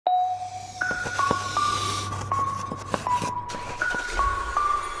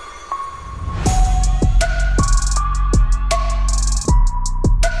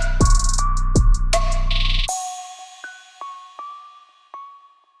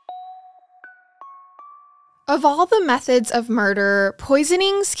Of all the methods of murder,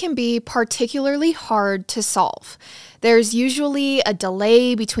 poisonings can be particularly hard to solve. There's usually a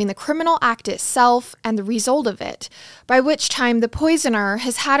delay between the criminal act itself and the result of it, by which time the poisoner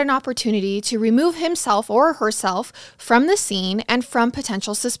has had an opportunity to remove himself or herself from the scene and from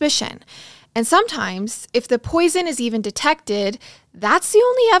potential suspicion. And sometimes, if the poison is even detected, that's the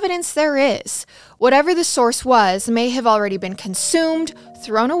only evidence there is. Whatever the source was may have already been consumed,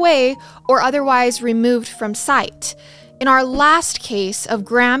 thrown away, or otherwise removed from sight. In our last case of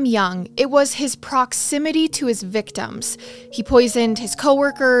Graham Young, it was his proximity to his victims. He poisoned his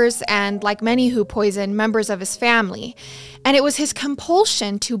coworkers and, like many who poison, members of his family. And it was his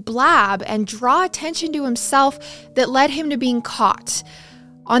compulsion to blab and draw attention to himself that led him to being caught.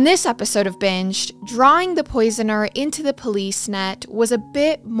 On this episode of Binged, drawing the poisoner into the police net was a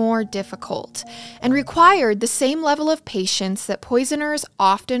bit more difficult and required the same level of patience that poisoners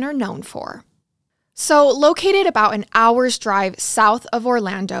often are known for. So, located about an hour's drive south of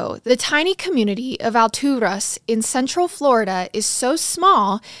Orlando, the tiny community of Alturas in central Florida is so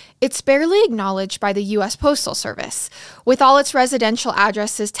small, it's barely acknowledged by the U.S. Postal Service, with all its residential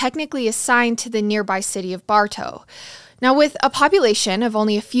addresses technically assigned to the nearby city of Bartow. Now, with a population of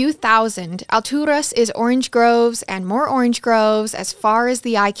only a few thousand, Alturas is orange groves and more orange groves as far as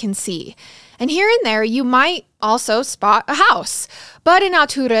the eye can see. And here and there, you might also spot a house. But in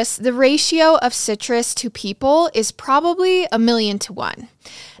Alturas, the ratio of citrus to people is probably 1,000,000 to 1.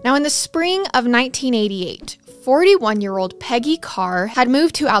 Now, in the spring of 1988, 41-year-old Peggy Carr had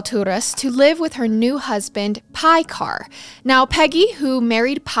moved to Alturas to live with her new husband, Pi Carr. Now, Peggy, who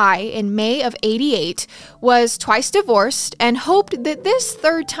married Pi in May of '88, was twice divorced and hoped that this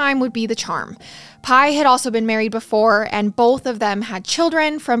third time would be the charm. Pi had also been married before, and both of them had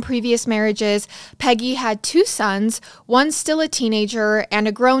children from previous marriages. Peggy had 2 sons, one still a teenager and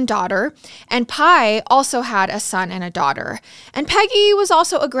a grown daughter, and Pi also had a son and a daughter. And Peggy was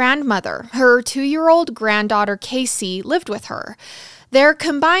also a grandmother. Her 2-year-old granddaughter, Casey, lived with her. Their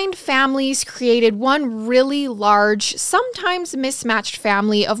combined families created one really large, sometimes mismatched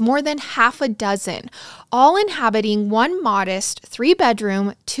family of more than half a dozen, all inhabiting one modest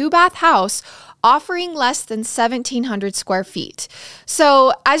 3-bedroom, 2-bath house, offering less than 1,700 square feet.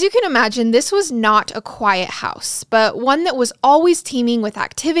 So, as you can imagine, this was not a quiet house, but one that was always teeming with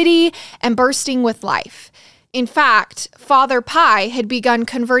activity and bursting with life. In fact, Father Pi had begun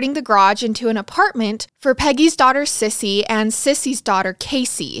converting the garage into an apartment for Peggy's daughter Sissy and Sissy's daughter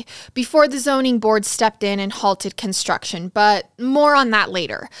Casey before the zoning board stepped in and halted construction, but more on that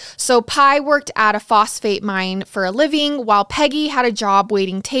later. So Pi worked at a phosphate mine for a living, while Peggy had a job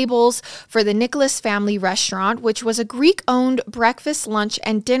waiting tables for the Nicholas Family Restaurant, which was a Greek-owned breakfast, lunch,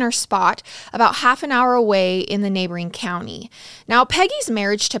 and dinner spot about half an hour away in the neighboring county. Now, Peggy's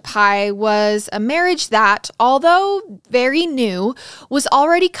marriage to Pi was a marriage that, although very new, was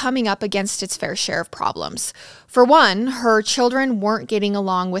already coming up against its fair share of problems. For one, her children weren't getting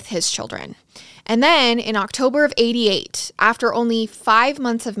along with his children. And then in October of '88, after only 5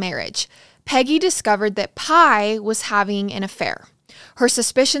 months of marriage, Peggy discovered that Pi was having an affair. Her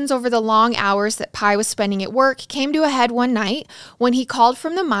suspicions over the long hours that Pi was spending at work came to a head one night when he called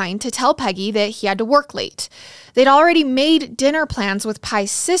from the mine to tell Peggy that he had to work late. They'd already made dinner plans with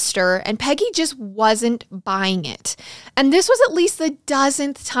Pi's sister, and Peggy just wasn't buying it. And this was at least the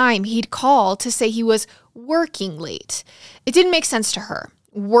 10th time he'd call to say he was working late. It didn't make sense to her.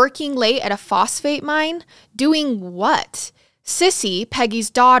 Working late at a phosphate mine? Doing what? Sissy, Peggy's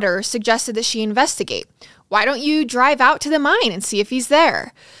daughter, suggested that she investigate. Why don't you drive out to the mine and see if he's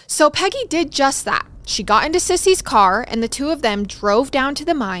there? So Peggy did just that. She got into Sissy's car, and the two of them drove down to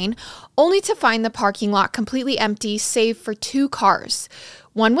the mine, only to find the parking lot completely empty save for 2 cars.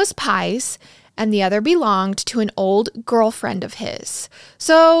 One was Pi's, and the other belonged to an old girlfriend of his.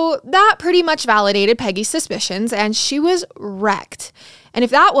 So that pretty much validated Peggy's suspicions, and she was wrecked. And if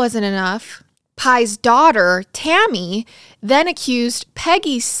that wasn't enough, Pi's daughter, Tammy, then accused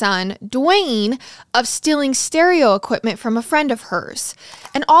Peggy's son, Dwayne, of stealing stereo equipment from a friend of hers.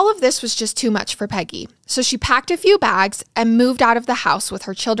 And all of this was just too much for Peggy. So she packed a few bags and moved out of the house with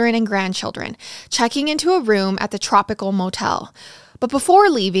her children and grandchildren, checking into a room at the Tropical Motel. But before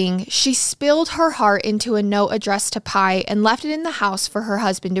leaving, she spilled her heart into a note addressed to Pi and left it in the house for her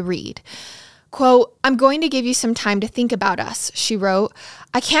husband to read. Quote, "I'm going to give you some time to think about us," she wrote.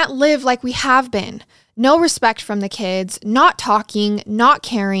 "I can't live like we have been. No respect from the kids, not talking, not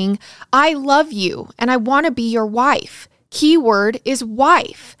caring. I love you and I want to be your wife. Key word is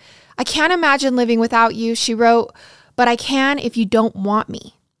wife. I can't imagine living without you," she wrote, "but I can if you don't want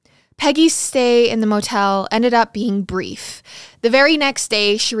me." Peggy's stay in the motel ended up being brief. The very next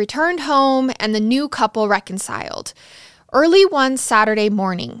day, she returned home and the new couple reconciled. Early one Saturday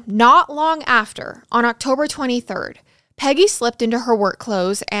morning, not long after, on October 23rd, Peggy slipped into her work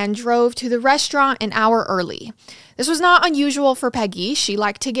clothes and drove to the restaurant an hour early. This was not unusual for Peggy. She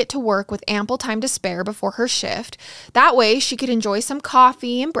liked to get to work with ample time to spare before her shift. That way, she could enjoy some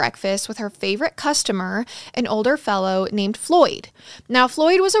coffee and breakfast with her favorite customer, an older fellow named Floyd. Now,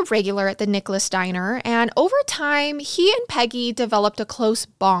 Floyd was a regular at the Nicholas Diner, and over time, he and Peggy developed a close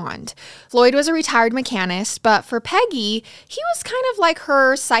bond. Floyd was a retired mechanist, but for Peggy, he was kind of like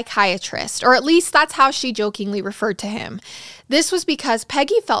her psychiatrist, or at least that's how she jokingly referred to him. This was because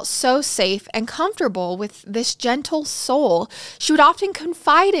Peggy felt so safe and comfortable with this gentle soul, she would often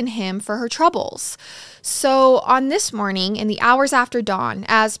confide in him for her troubles. So on this morning, in the hours after dawn,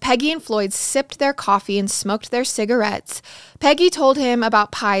 as Peggy and Floyd sipped their coffee and smoked their cigarettes, Peggy told him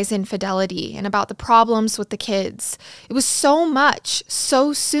about Pi's infidelity and about the problems with the kids. It was so much,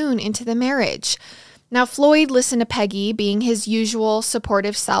 so soon into the marriage. Now, Floyd listened to Peggy, being his usual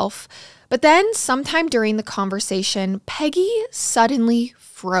supportive self. But then, sometime during the conversation, Peggy suddenly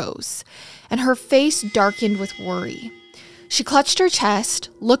froze, and her face darkened with worry. She clutched her chest,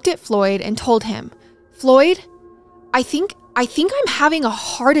 looked at Floyd, and told him, "Floyd, I think I'm having a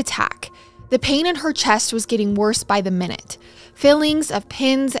heart attack." The pain in her chest was getting worse by the minute. Feelings of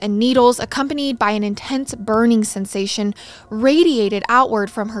pins and needles, accompanied by an intense burning sensation, radiated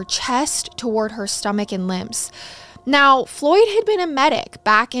outward from her chest toward her stomach and limbs. Now, Floyd had been a medic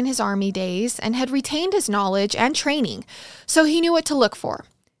back in his Army days and had retained his knowledge and training, so he knew what to look for.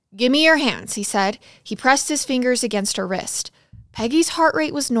 "Give me your hands," he said. He pressed his fingers against her wrist. Peggy's heart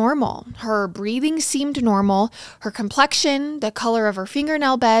rate was normal. Her breathing seemed normal. Her complexion, the color of her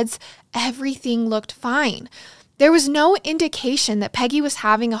fingernail beds, everything looked fine. There was no indication that Peggy was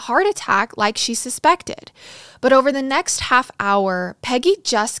having a heart attack like she suspected. But over the next half hour, Peggy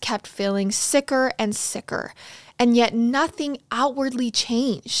just kept feeling sicker and sicker. And yet nothing outwardly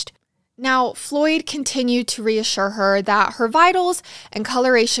changed. Now, Floyd continued to reassure her that her vitals and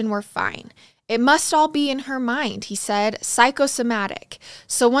coloration were fine. It must all be in her mind, he said, psychosomatic.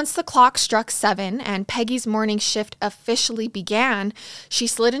 So once the clock struck 7 and Peggy's morning shift officially began, she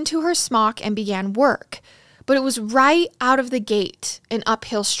slid into her smock and began work. But it was right out of the gate, an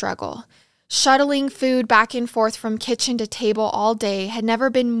uphill struggle. Shuttling food back and forth from kitchen to table all day had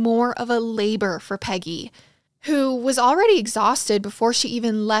never been more of a labor for Peggy, who was already exhausted before she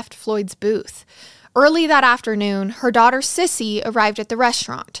even left Floyd's booth. Early that afternoon, her daughter Sissy arrived at the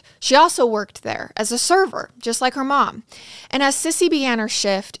restaurant. She also worked there as a server, just like her mom. And as Sissy began her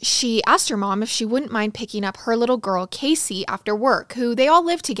shift, she asked her mom if she wouldn't mind picking up her little girl Casey after work, who they all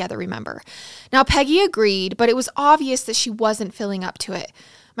lived together, remember. Now, Peggy agreed, but it was obvious that she wasn't feeling up to it.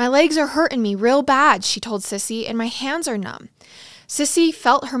 "My legs are hurting me real bad," she told Sissy, "and my hands are numb." Sissy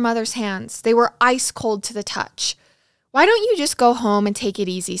felt her mother's hands. They were ice cold to the touch. "Why don't you just go home and take it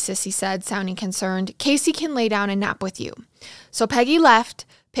easy," Sissy said, sounding concerned. "Casey can lay down and nap with you." So Peggy left,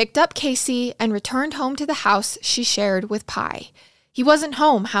 picked up Casey, and returned home to the house she shared with Pi. He wasn't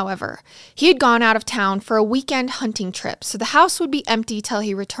home, however. He had gone out of town for a weekend hunting trip, so the house would be empty till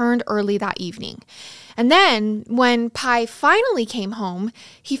he returned early that evening. And then, when Pi finally came home,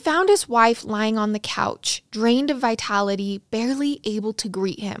 he found his wife lying on the couch, drained of vitality, barely able to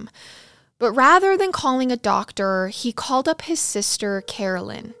greet him. But rather than calling a doctor, he called up his sister,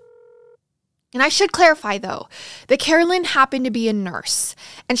 Carolyn. And I should clarify, though, that Carolyn happened to be a nurse,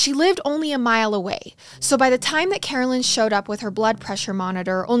 and she lived only a mile away. So by the time that Carolyn showed up with her blood pressure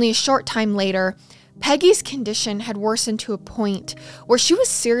monitor, only a short time later, Peggy's condition had worsened to a point where she was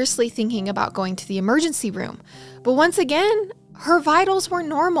seriously thinking about going to the emergency room. But once again, her vitals were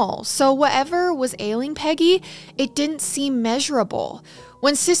normal, so whatever was ailing Peggy, it didn't seem measurable.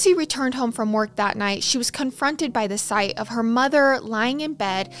 When Sissy returned home from work that night, she was confronted by the sight of her mother lying in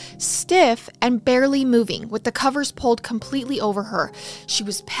bed, stiff and barely moving, with the covers pulled completely over her. She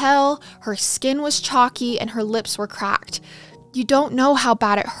was pale, her skin was chalky, and her lips were cracked. "You don't know how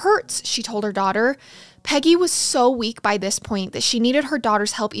bad it hurts," she told her daughter. Peggy was so weak by this point that she needed her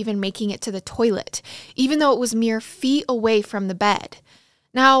daughter's help even making it to the toilet, even though it was mere feet away from the bed.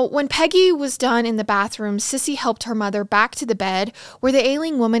 Now, when Peggy was done in the bathroom, Sissy helped her mother back to the bed, where the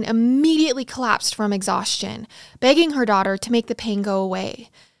ailing woman immediately collapsed from exhaustion, begging her daughter to make the pain go away.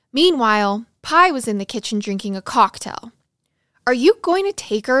 Meanwhile, Pi was in the kitchen drinking a cocktail. "Are you going to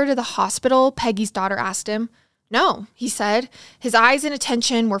take her to the hospital?" Peggy's daughter asked him. "No," he said. His eyes and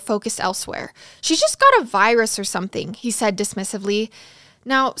attention were focused elsewhere. "She's just got a virus or something," he said dismissively.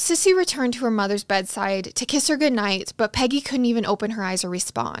 Now, Sissy returned to her mother's bedside to kiss her goodnight, but Peggy couldn't even open her eyes or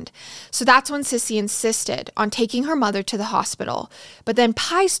respond. So that's when Sissy insisted on taking her mother to the hospital. But then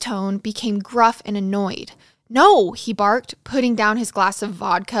Pie's tone became gruff and annoyed. "No," he barked, putting down his glass of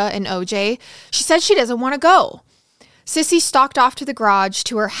vodka and OJ. "She said she doesn't want to go." Sissy stalked off to the garage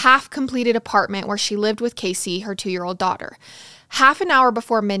to her half-completed apartment where she lived with Casey, her 2-year-old daughter. Half an hour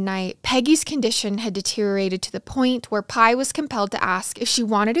before midnight, Peggy's condition had deteriorated to the point where Pie was compelled to ask if she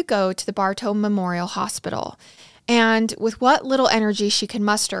wanted to go to the Bartow Memorial Hospital. And with what little energy she could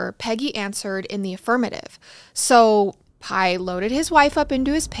muster, Peggy answered in the affirmative. So Pie loaded his wife up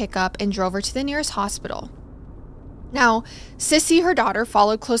into his pickup and drove her to the nearest hospital. Now, Sissy, her daughter,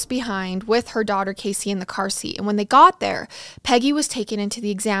 followed close behind with her daughter Casey in the car seat, and when they got there, Peggy was taken into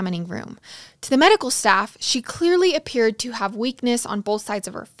the examining room. To the medical staff, she clearly appeared to have weakness on both sides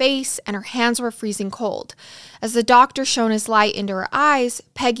of her face, and her hands were freezing cold. As the doctor shone his light into her eyes,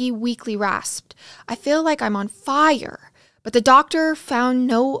 Peggy weakly rasped, "I feel like I'm on fire." But the doctor found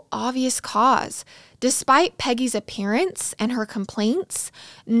no obvious cause. Despite Peggy's appearance and her complaints,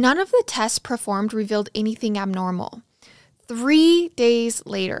 none of the tests performed revealed anything abnormal. 3 days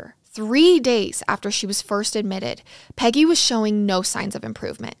later, 3 days after she was first admitted, Peggy was showing no signs of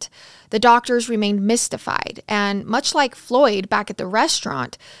improvement. The doctors remained mystified and, much like Floyd back at the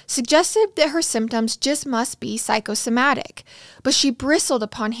restaurant, suggested that her symptoms just must be psychosomatic. But she bristled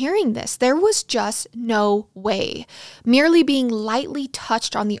upon hearing this. There was just no way. Merely being lightly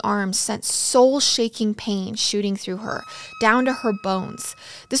touched on the arm sent soul-shaking pain shooting through her, down to her bones.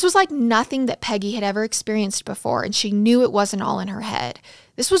 This was like nothing that Peggy had ever experienced before, and she knew it wasn't all in her head.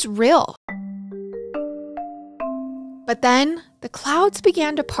 This was real. But then the clouds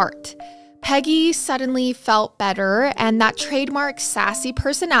began to part. Peggy suddenly felt better, and that trademark sassy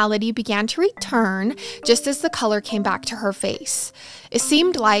personality began to return just as the color came back to her face. It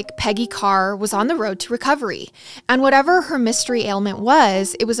seemed like Peggy Carr was on the road to recovery, and whatever her mystery ailment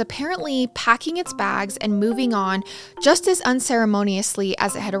was, it was apparently packing its bags and moving on just as unceremoniously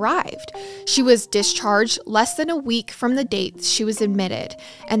as it had arrived. She was discharged less than a week from the date she was admitted,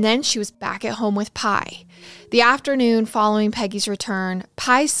 and then she was back at home with Pie. The afternoon following Peggy's return,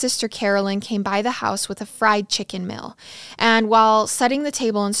 Pie's sister Carolyn came by the house with a fried chicken meal, and while setting the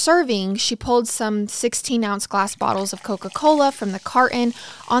table and serving, she pulled some 16-ounce glass bottles of Coca-Cola from the carton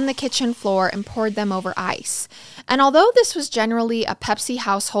on the kitchen floor and poured them over ice. And although this was generally a Pepsi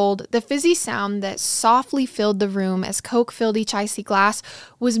household, the fizzy sound that softly filled the room as Coke filled each icy glass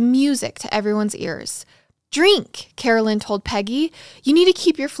was music to everyone's ears. "Drink," Carolyn told Peggy. "You need to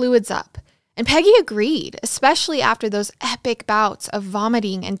keep your fluids up." And Peggy agreed, especially after those epic bouts of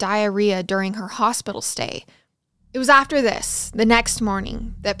vomiting and diarrhea during her hospital stay. It was after this, the next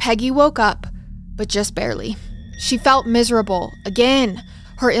morning, that Peggy woke up, but just barely. She felt miserable again.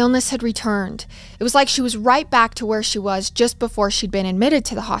 Her illness had returned. It was like she was right back to where she was just before she'd been admitted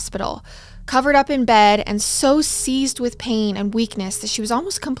to the hospital, covered up in bed and so seized with pain and weakness that she was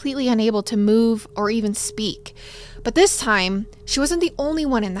almost completely unable to move or even speak. But this time, she wasn't the only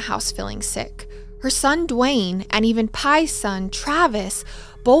one in the house feeling sick. Her son Dwayne and even Pie's son Travis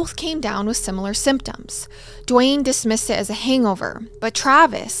both came down with similar symptoms. Dwayne dismissed it as a hangover, but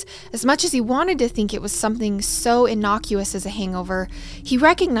Travis, as much as he wanted to think it was something so innocuous as a hangover, he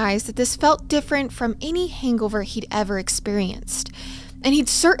recognized that this felt different from any hangover he'd ever experienced. And he'd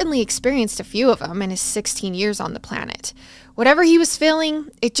certainly experienced a few of them in his 16 years on the planet. Whatever he was feeling,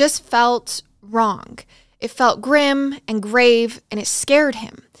 it just felt wrong. It felt grim and grave, and it scared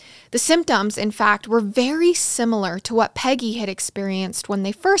him. The symptoms, in fact, were very similar to what Peggy had experienced when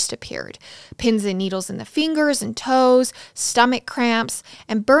they first appeared. Pins and needles in the fingers and toes, stomach cramps,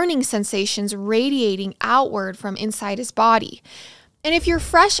 and burning sensations radiating outward from inside his body. And if you're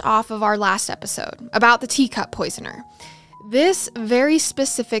fresh off of our last episode about the teacup poisoner, this very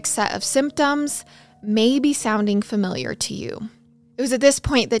specific set of symptoms may be sounding familiar to you. It was at this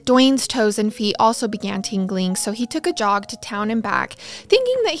point that Dwayne's toes and feet also began tingling, so he took a jog to town and back,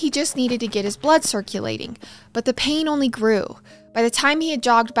 thinking that he just needed to get his blood circulating. But the pain only grew. By the time he had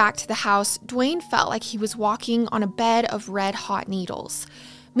jogged back to the house, Dwayne felt like he was walking on a bed of red-hot needles.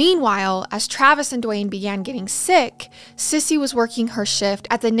 Meanwhile, as Travis and Dwayne began getting sick, Sissy was working her shift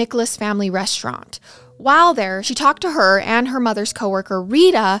at the Nicholas family restaurant. While there, she talked to her and her mother's coworker,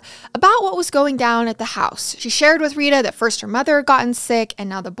 Rita, about what was going down at the house. She shared with Rita that first her mother had gotten sick and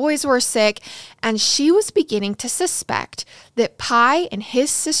now the boys were sick, and she was beginning to suspect that Pie and his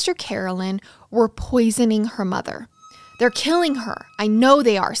sister Carolyn were poisoning her mother. "They're killing her. I know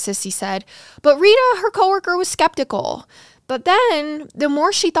they are," Sissy said. But Rita, her coworker, was skeptical. But then, the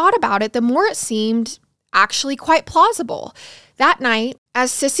more she thought about it, the more it seemed actually quite plausible. That night,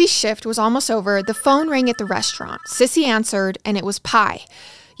 as Sissy's shift was almost over, the phone rang at the restaurant. Sissy answered, and it was Pi.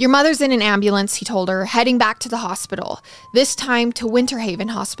 "Your mother's in an ambulance," he told her, "heading back to the hospital, this time to Winter Haven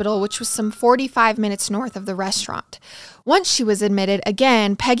Hospital, which was some 45 minutes north of the restaurant." Once she was admitted,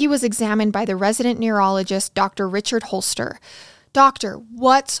 again, Peggy was examined by the resident neurologist, Dr. Richard Holster. "Doctor,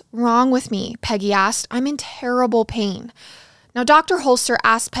 what's wrong with me?" Peggy asked. "I'm in terrible pain." Now, Dr. Holster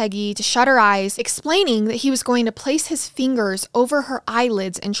asked Peggy to shut her eyes, explaining that he was going to place his fingers over her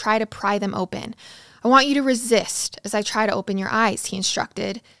eyelids and try to pry them open. "I want you to resist as I try to open your eyes," he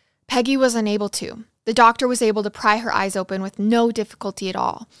instructed. Peggy was unable to. The doctor was able to pry her eyes open with no difficulty at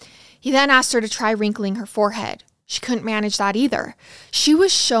all. He then asked her to try wrinkling her forehead. She couldn't manage that either. She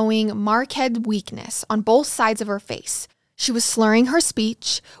was showing marked weakness on both sides of her face. She was slurring her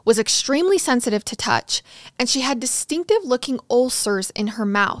speech, was extremely sensitive to touch, and she had distinctive-looking ulcers in her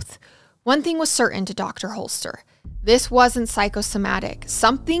mouth. One thing was certain to Dr. Holster. This wasn't psychosomatic.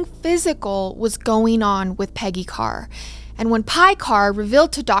 Something physical was going on with Peggy Carr. And when Pi Carr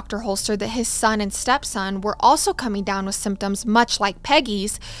revealed to Dr. Holster that his son and stepson were also coming down with symptoms much like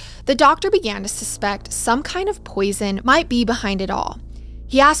Peggy's, the doctor began to suspect some kind of poison might be behind it all.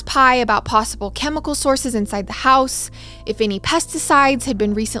 He asked Pi about possible chemical sources inside the house, if any pesticides had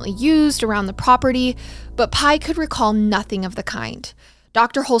been recently used around the property, but Pi could recall nothing of the kind.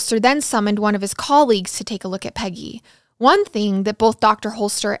 Dr. Holster then summoned one of his colleagues to take a look at Peggy. One thing that both Dr.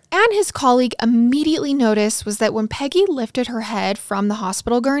 Holster and his colleague immediately noticed was that when Peggy lifted her head from the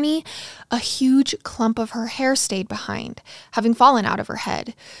hospital gurney, a huge clump of her hair stayed behind, having fallen out of her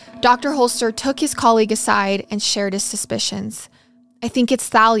head. Dr. Holster took his colleague aside and shared his suspicions. "I think it's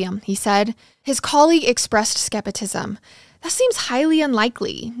thallium," he said. His colleague expressed skepticism. "That seems highly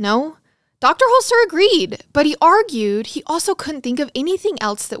unlikely, no?" Dr. Holster agreed, but he argued he also couldn't think of anything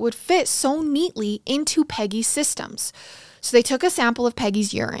else that would fit so neatly into Peggy's systems. So they took a sample of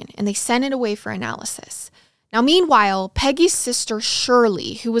Peggy's urine and they sent it away for analysis. Now, meanwhile, Peggy's sister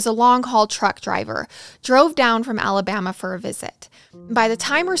Shirley, who was a long-haul truck driver, drove down from Alabama for a visit. By the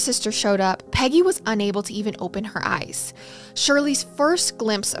time her sister showed up, Peggy was unable to even open her eyes. Shirley's first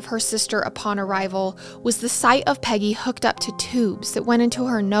glimpse of her sister upon arrival was the sight of Peggy hooked up to tubes that went into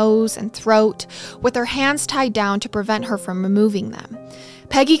her nose and throat, with her hands tied down to prevent her from removing them.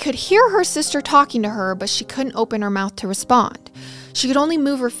 Peggy could hear her sister talking to her, but she couldn't open her mouth to respond. She could only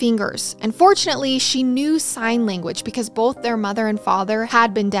move her fingers, and fortunately, she knew sign language because both their mother and father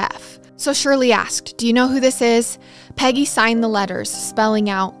had been deaf. So Shirley asked, "Do you know who this is?" Peggy signed the letters, spelling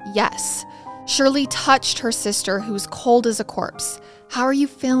out yes. Shirley touched her sister, who was cold as a corpse. "How are you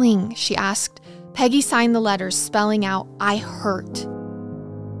feeling?" she asked. Peggy signed the letters, spelling out, "I hurt."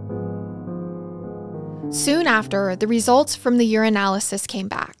 Soon after, the results from the urinalysis came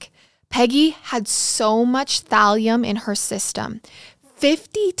back. Peggy had so much thallium in her system,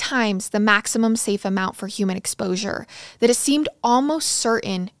 50 times the maximum safe amount for human exposure, that it seemed almost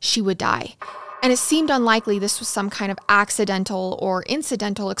certain she would die. And it seemed unlikely this was some kind of accidental or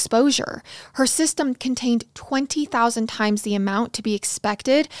incidental exposure. Her system contained 20,000 times the amount to be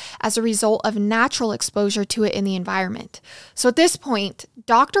expected as a result of natural exposure to it in the environment. So at this point,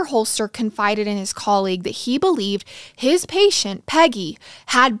 Dr. Holster confided in his colleague that he believed his patient, Peggy,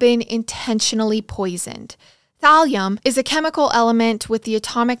 had been intentionally poisoned. Thallium is a chemical element with the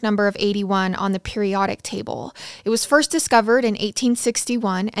atomic number of 81 on the periodic table. It was first discovered in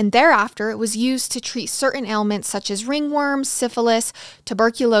 1861, and thereafter it was used to treat certain ailments such as ringworms, syphilis,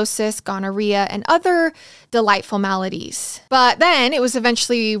 tuberculosis, gonorrhea, and other delightful maladies. But then it was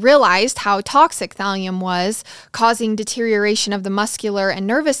eventually realized how toxic thallium was, causing deterioration of the muscular and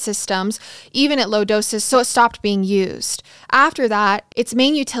nervous systems, even at low doses, so it stopped being used. After that, its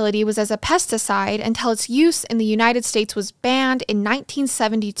main utility was as a pesticide until its use in the United States was banned in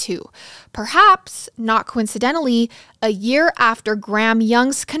 1972, perhaps, not coincidentally, a year after Graham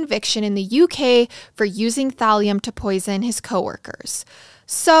Young's conviction in the UK for using thallium to poison his coworkers.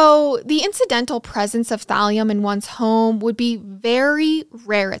 So the incidental presence of thallium in one's home would be very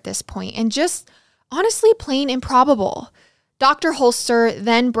rare at this point and just honestly plain improbable. Dr. Holster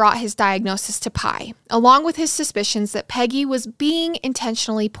then brought his diagnosis to Pi, along with his suspicions that Peggy was being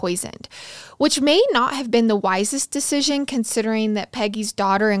intentionally poisoned, which may not have been the wisest decision considering that Peggy's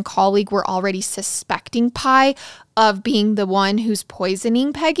daughter and colleague were already suspecting Pi of being the one who's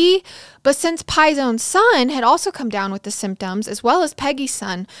poisoning Peggy. But since Pi's own son had also come down with the symptoms, as well as Peggy's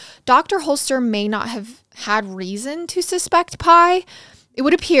son, Dr. Holster may not have had reason to suspect Pi. It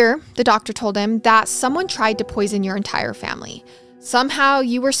would appear, the doctor told him, that someone tried to poison your entire family. Somehow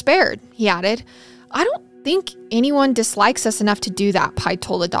you were spared, he added. I don't think anyone dislikes us enough to do that, Pi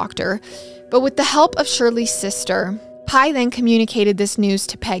told the doctor. But with the help of Shirley's sister, Pi then communicated this news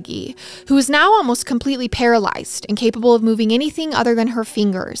to Peggy, who was now almost completely paralyzed, incapable of moving anything other than her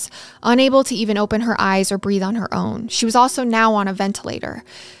fingers, unable to even open her eyes or breathe on her own. She was also now on a ventilator.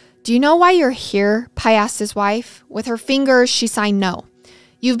 "Do you know why you're here?" Pi asked his wife. With her fingers, she signed no.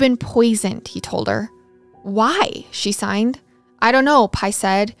 "You've been poisoned," he told her. "Why?" she signed. "I don't know," Pi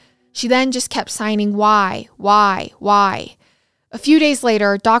said. She then just kept signing why. A few days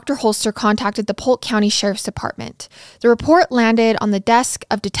later, Dr. Holster contacted the Polk County Sheriff's Department. The report landed on the desk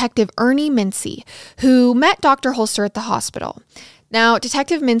of Detective Ernie Mincy, who met Dr. Holster at the hospital. Now,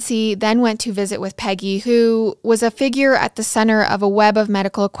 Detective Mincy then went to visit with Peggy, who was a figure at the center of a web of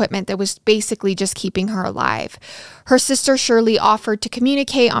medical equipment that was basically just keeping her alive. Her sister Shirley offered to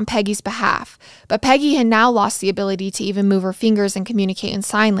communicate on Peggy's behalf, but Peggy had now lost the ability to even move her fingers and communicate in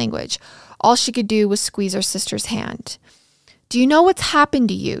sign language. All she could do was squeeze her sister's hand. "Do you know what's happened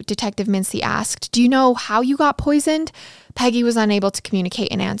to you?" Detective Mincy asked. "Do you know how you got poisoned?" Peggy was unable to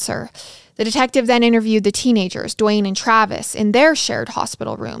communicate an answer. The detective then interviewed the teenagers, Dwayne and Travis, in their shared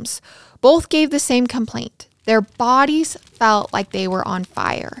hospital rooms. Both gave the same complaint. Their bodies felt like they were on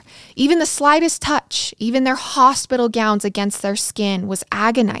fire. Even the slightest touch, even their hospital gowns against their skin, was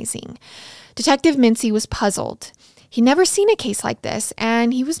agonizing. Detective Mincy was puzzled. He'd never seen a case like this,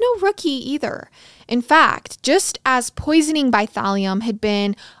 and he was no rookie either. In fact, just as poisoning by thallium had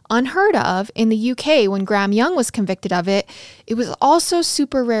been unheard of in the UK when Graham Young was convicted of it, it was also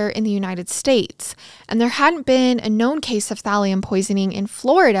super rare in the United States. And there hadn't been a known case of thallium poisoning in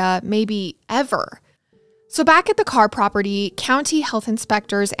Florida, maybe ever. So back at the Carr property, county health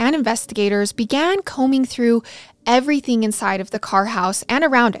inspectors and investigators began combing through everything inside of the Carr house and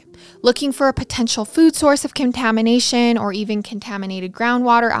around it, looking for a potential food source of contamination or even contaminated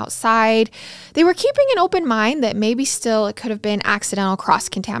groundwater outside. They were keeping an open mind that maybe still it could have been accidental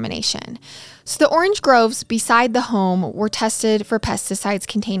cross-contamination. So the orange groves beside the home were tested for pesticides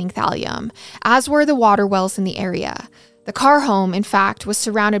containing thallium, as were the water wells in the area. The Carr home, in fact, was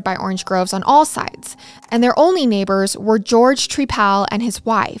surrounded by orange groves on all sides, and their only neighbors were George Trepal and his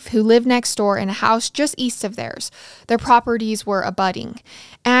wife, who lived next door in a house just east of theirs. Their properties were abutting.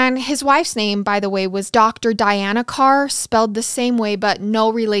 And his wife's name, by the way, was Dr. Diana Carr, spelled the same way, but no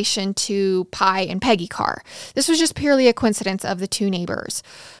relation to Pi and Peggy Carr. This was just purely a coincidence of the two neighbors.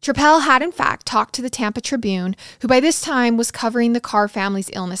 Trepal had, in fact, talked to the Tampa Tribune, who by this time was covering the Carr family's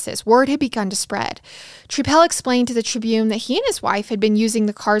illnesses. Word had begun to spread. Trepal explained to the Tribune that he and his wife had been using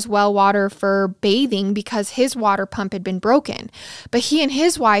the Carr's well water for bathing because his water pump had been broken. But he and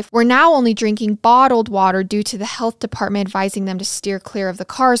his wife were now only drinking bottled water due to the health department advising them to steer clear of the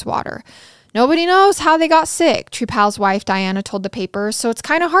Carr's water. Nobody knows how they got sick, Trepal's wife Diana told the paper, so it's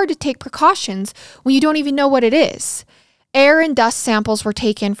kind of hard to take precautions when you don't even know what it is. Air and dust samples were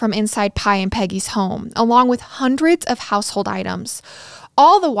taken from inside Pi and Peggy's home, along with hundreds of household items.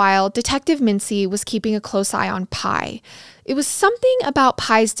 All the while, Detective Mincy was keeping a close eye on Pi. It was something about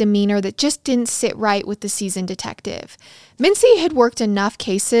Pi's demeanor that just didn't sit right with the seasoned detective. Mincy had worked enough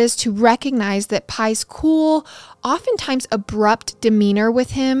cases to recognize that Pi's cool, oftentimes abrupt demeanor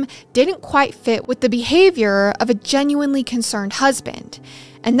with him didn't quite fit with the behavior of a genuinely concerned husband.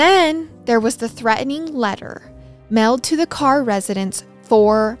 And then there was the threatening letter mailed to the Carr residence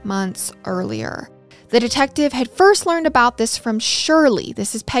 4 months earlier. The detective had first learned about this from Shirley,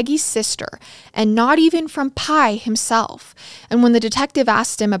 this is Peggy's sister, and not even from Pi himself. And when the detective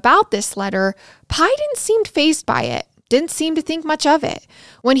asked him about this letter, Pi didn't seem fazed by it, didn't seem to think much of it.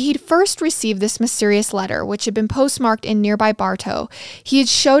 When he'd first received this mysterious letter, which had been postmarked in nearby Bartow, he had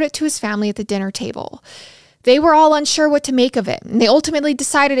showed it to his family at the dinner table. They were all unsure what to make of it, and they ultimately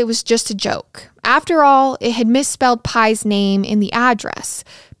decided it was just a joke. After all, it had misspelled Pi's name in the address,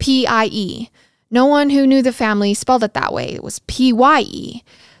 P-I-E. No one who knew the family spelled it that way. It was P-Y-E.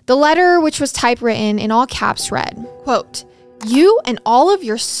 The letter, which was typewritten in all caps, read, quote, "You and all of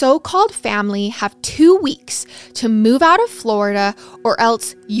your so-called family have 2 weeks to move out of Florida or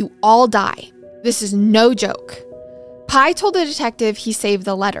else you all die. This is no joke." Pi told the detective he saved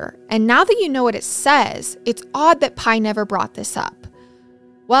the letter, and now that you know what it says, it's odd that Pi never brought this up.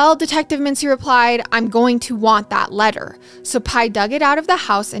 Well, Detective Mincy replied, "I'm going to want that letter." So Pi dug it out of the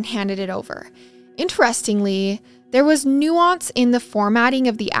house and handed it over. Interestingly, there was nuance in the formatting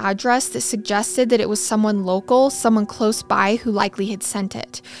of the address that suggested that it was someone local, someone close by who likely had sent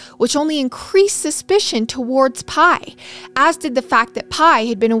it, which only increased suspicion towards Pi, as did the fact that Pi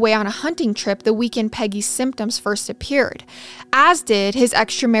had been away on a hunting trip the weekend Peggy's symptoms first appeared, as did his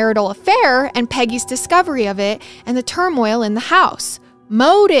extramarital affair and Peggy's discovery of it and the turmoil in the house.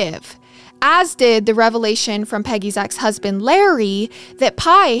 Motive. as did the revelation from Peggy's ex-husband Larry that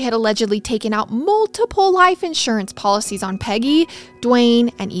Pi had allegedly taken out multiple life insurance policies on Peggy,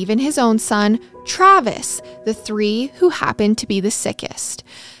 Dwayne, and even his own son, Travis, the three who happened to be the sickest.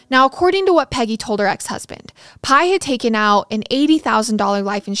 Now, according to what Peggy told her ex-husband, Pi had taken out an $80,000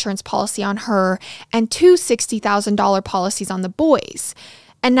 life insurance policy on her and two $60,000 policies on the boys.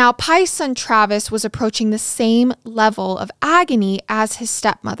 And now Pi's son Travis was approaching the same level of agony as his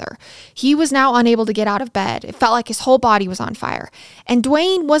stepmother. He was now unable to get out of bed. It felt like his whole body was on fire. And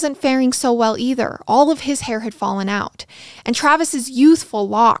Dwayne wasn't faring so well either. All of his hair had fallen out. And Travis's youthful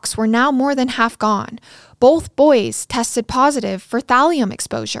locks were now more than half gone. Both boys tested positive for thallium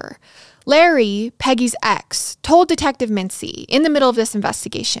exposure. Larry, Peggy's ex, told Detective Mincy in the middle of this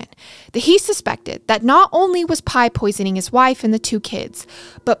investigation that he suspected that not only was Pi poisoning his wife and the two kids,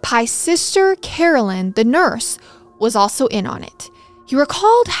 but Pi's sister, Carolyn, the nurse, was also in on it. He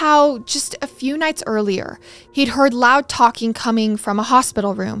recalled how just a few nights earlier, he'd heard loud talking coming from a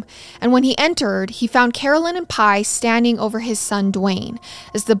hospital room, and when he entered, he found Carolyn and Pi standing over his son Dwayne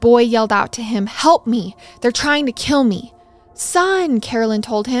as the boy yelled out to him, "Help me, they're trying to kill me." "Son," Carolyn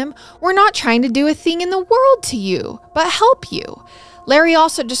told him, "we're not trying to do a thing in the world to you, but help you." Larry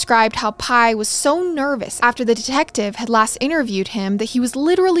also described how Pi was so nervous after the detective had last interviewed him that he was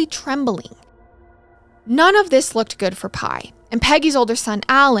literally trembling. None of this looked good for Pi, and Peggy's older son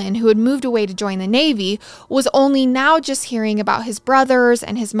Alan, who had moved away to join the Navy, was only now just hearing about his brothers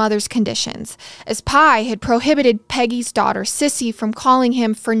and his mother's conditions, as Pi had prohibited Peggy's daughter Sissy from calling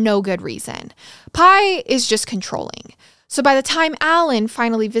him for no good reason. Pi is just controlling. So by the time Alan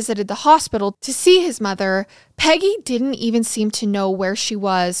finally visited the hospital to see his mother, Peggy didn't even seem to know where she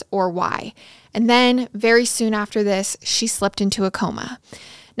was or why. And then, very soon after this, she slipped into a coma.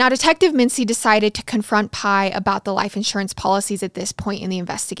 Now, Detective Mincy decided to confront Pi about the life insurance policies at this point in the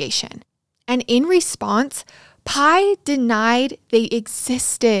investigation. And in response, Pi denied they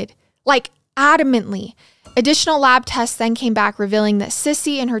existed, like adamantly. Additional lab tests then came back revealing that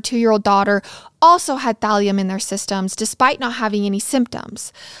Sissy and her 2-year-old daughter also had thallium in their systems despite not having any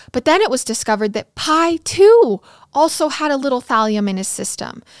symptoms. But then it was discovered that Pi, too, also had a little thallium in his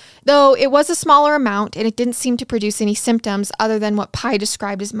system, though it was a smaller amount and it didn't seem to produce any symptoms other than what Pi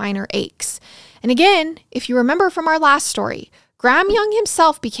described as minor aches. And again, if you remember from our last story, Graham Young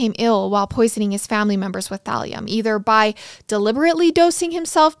himself became ill while poisoning his family members with thallium, either by deliberately dosing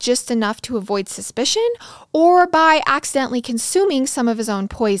himself just enough to avoid suspicion or by accidentally consuming some of his own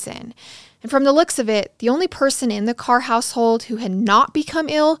poison. And from the looks of it, the only person in the Carr household who had not become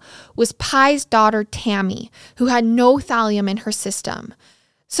ill was Pi's daughter Tammy, who had no thallium in her system.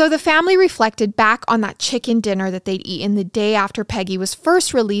 So the family reflected back on that chicken dinner that they'd eaten the day after Peggy was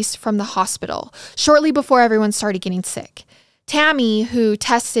first released from the hospital, shortly before everyone started getting sick. Tammy, who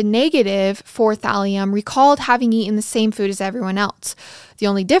tested negative for thallium, recalled having eaten the same food as everyone else. The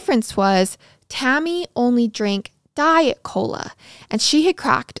only difference was Tammy only drank Diet Cola, and she had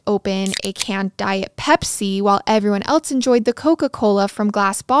cracked open a canned Diet Pepsi while everyone else enjoyed the Coca-Cola from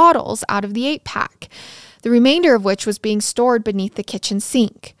glass bottles out of the 8-pack, the remainder of which was being stored beneath the kitchen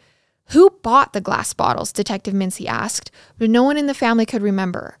sink. Who bought the glass bottles? Detective Mincy asked, but no one in the family could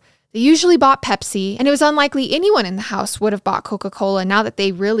remember. They usually bought Pepsi, and it was unlikely anyone in the house would have bought Coca-Cola now that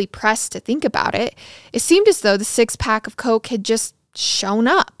they really pressed to think about it. It seemed as though the 6-pack of Coke had just shown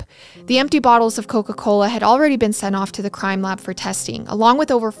up. The empty bottles of Coca-Cola had already been sent off to the crime lab for testing, along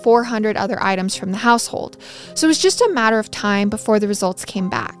with over 400 other items from the household. So it was just a matter of time before the results came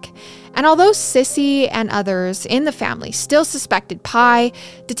back. And although Sissy and others in the family still suspected Pi,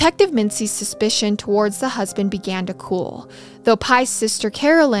 Detective Mincy's suspicion towards the husband began to cool, though Pi's sister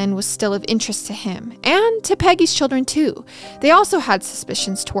Carolyn was still of interest to him, and to Peggy's children too. They also had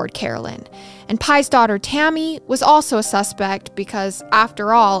suspicions toward Carolyn. And Pi's daughter Tammy was also a suspect because,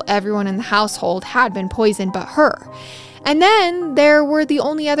 after all, everyone in the household had been poisoned but her. And then there were the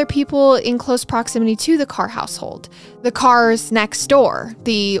only other people in close proximity to the Carr household. The Carrs next door,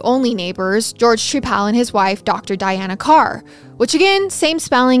 the only neighbors, George Trepal and his wife, Dr. Diana Carr, which again, same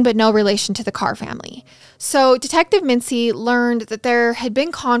spelling but no relation to the Carr family. So Detective Mincy learned that there had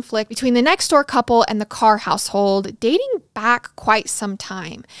been conflict between the next door couple and the Carr household dating back quite some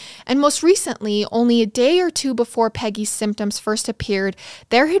time. And most recently, only a day or two before Peggy's symptoms first appeared,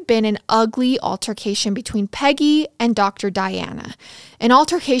 there had been an ugly altercation between Peggy and Dr. Diana, an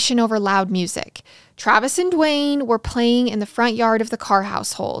altercation over loud music. Travis and Dwayne were playing in the front yard of the Carr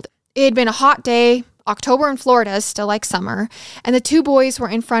household. It had been a hot day. October in Florida is still like summer, and the two boys were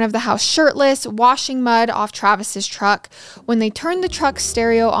in front of the house shirtless, washing mud off Travis's truck when they turned the truck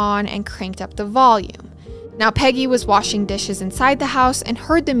stereo on and cranked up the volume. Now, Peggy was washing dishes inside the house and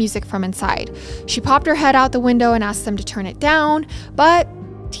heard the music from inside. She popped her head out the window and asked them to turn it down, but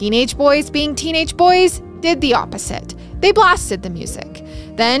teenage boys being teenage boys did the opposite. They blasted the music.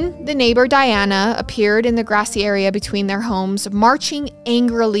 Then the neighbor Diana appeared in the grassy area between their homes, marching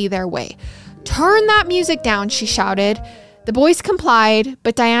angrily their way. "Turn that music down," she shouted. The boys complied,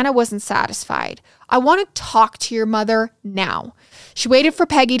 but Diana wasn't satisfied. "I want to talk to your mother now." She waited for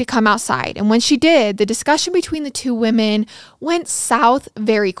Peggy to come outside, and when she did, the discussion between the two women went south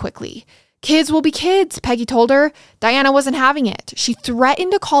very quickly. "Kids will be kids," Peggy told her. Diana wasn't having it. She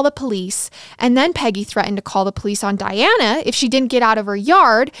threatened to call the police, and then Peggy threatened to call the police on Diana if she didn't get out of her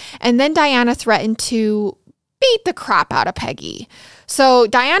yard, and then Diana threatened to beat the crap out of Peggy. So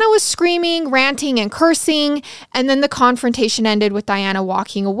Diana was screaming, ranting, and cursing, and then the confrontation ended with Diana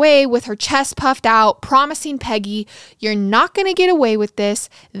walking away with her chest puffed out, promising Peggy, "You're not going to get away with this.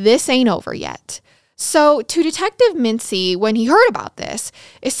 This ain't over yet." So to Detective Mincy, when he heard about this,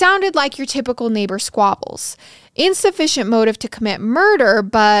 it sounded like your typical neighbor squabbles. Insufficient motive to commit murder,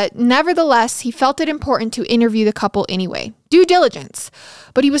 but nevertheless, he felt it important to interview the couple anyway. Due diligence.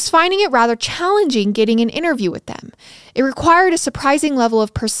 But he was finding it rather challenging getting an interview with them. It required a surprising level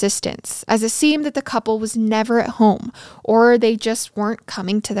of persistence, as it seemed that the couple was never at home, or they just weren't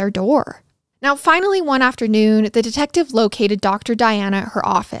coming to their door. Now, finally, one afternoon, the detective located Dr. Diana at her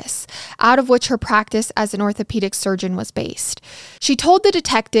office, out of which her practice as an orthopedic surgeon was based. She told the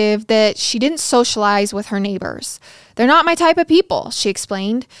detective that she didn't socialize with her neighbors. "They're not my type of people," she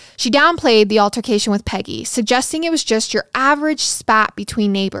explained. She downplayed the altercation with Peggy, suggesting it was just your average spat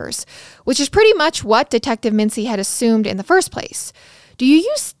between neighbors, which is pretty much what Detective Mincy had assumed in the first place. "Do you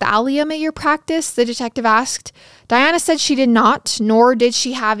use thallium at your practice?" the detective asked. Diana said she did not, nor did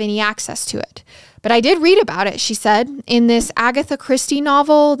she have any access to it. "But I did read about it," she said, "in this Agatha Christie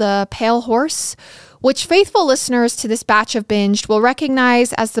novel, The Pale Horse," which faithful listeners to this batch of Binged will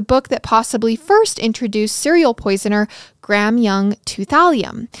recognize as the book that possibly first introduced serial poisoner Graham Young to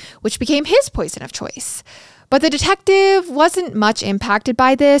thallium, which became his poison of choice. But the detective wasn't much impacted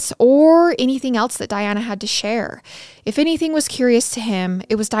by this or anything else that Diana had to share. If anything was curious to him,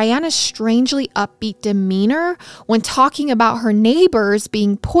 it was Diana's strangely upbeat demeanor when talking about her neighbors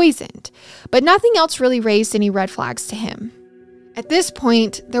being poisoned. But nothing else really raised any red flags to him. At this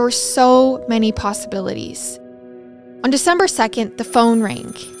point, there were so many possibilities. On December 2nd, the phone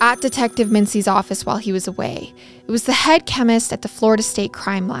rang at Detective Mincy's office while he was away. It was the head chemist at the Florida State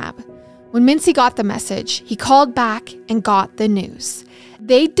Crime Lab. When Mincy got the message, he called back and got the news.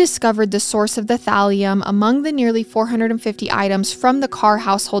 They'd discovered the source of the thallium among the nearly 450 items from the car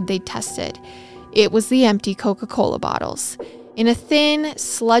household they'd tested. It was the empty Coca-Cola bottles. In a thin,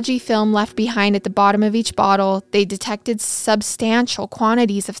 sludgy film left behind at the bottom of each bottle, they detected substantial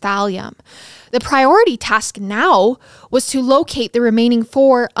quantities of thallium. The priority task now was to locate the remaining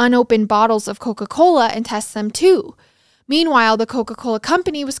 4 unopened bottles of Coca-Cola and test them too. Meanwhile, the Coca-Cola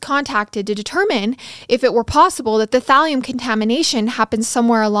company was contacted to determine if it were possible that the thallium contamination happened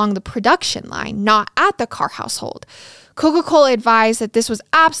somewhere along the production line, not at the car household. Coca-Cola advised that this was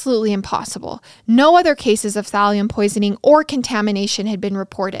absolutely impossible. No other cases of thallium poisoning or contamination had been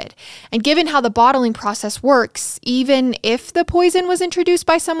reported. And given how the bottling process works, even if the poison was introduced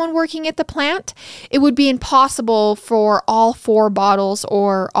by someone working at the plant, it would be impossible for all 4 bottles,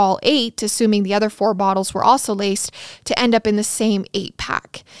 or all 8, assuming the other 4 bottles were also laced, to end up in the same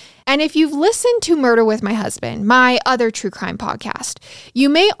 8-pack. And if you've listened to Murder with My Husband, my other true crime podcast, you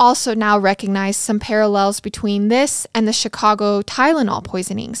may also now recognize some parallels between this and the Chicago Tylenol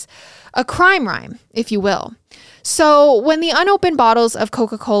poisonings. A crime rhyme, if you will. So when the unopened bottles of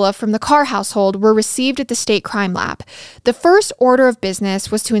Coca-Cola from the Carr household were received at the state crime lab, the first order of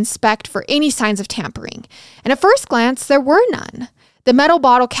business was to inspect for any signs of tampering. And at first glance, there were none. The metal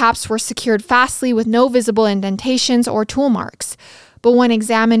bottle caps were secured fastly with no visible indentations or tool marks. But when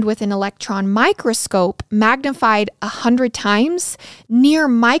examined with an electron microscope magnified 100 times, near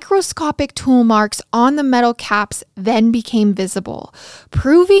microscopic tool marks on the metal caps then became visible,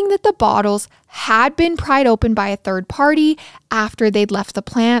 proving that the bottles had been pried open by a third party after they'd left the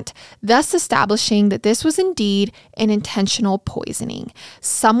plant, thus establishing that this was indeed an intentional poisoning.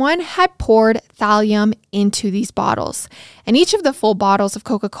 Someone had poured thallium into these bottles, and each of the full bottles of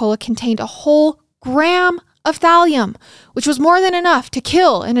Coca-Cola contained a whole gram of thallium, which was more than enough to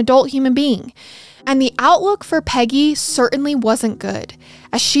kill an adult human being. And the outlook for Peggy certainly wasn't good,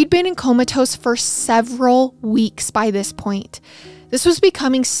 as she'd been in comatose for several weeks by this point. This was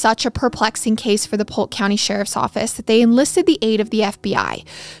becoming such a perplexing case for the Polk County Sheriff's Office that they enlisted the aid of the FBI,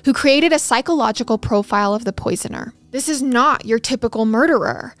 who created a psychological profile of the poisoner. This is not your typical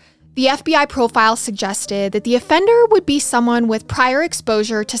murderer. The FBI profile suggested that the offender would be someone with prior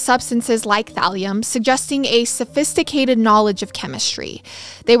exposure to substances like thallium, suggesting a sophisticated knowledge of chemistry.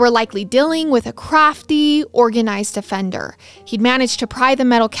 They were likely dealing with a crafty, organized offender. He'd managed to pry the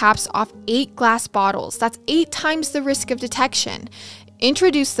metal caps off 8 glass bottles. That's 8 times the risk of detection.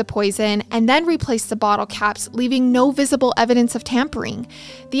 Introduce the poison, and then replace the bottle caps, leaving no visible evidence of tampering.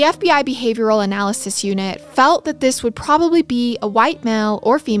 The FBI Behavioral Analysis Unit felt that this would probably be a white male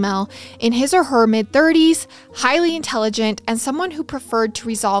or female in his or her mid-30s, highly intelligent, and someone who preferred to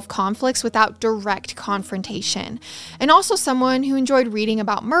resolve conflicts without direct confrontation, and also someone who enjoyed reading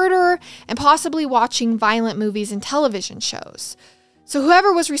about murder and possibly watching violent movies and television shows. So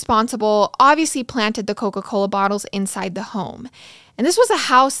whoever was responsible obviously planted the Coca-Cola bottles inside the home. And this was a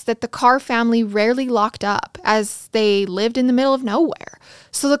house that the Carr family rarely locked up, as they lived in the middle of nowhere.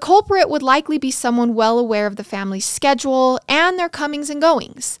 So the culprit would likely be someone well aware of the family's schedule and their comings and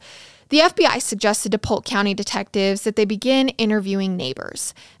goings. The FBI suggested to Polk County detectives that they begin interviewing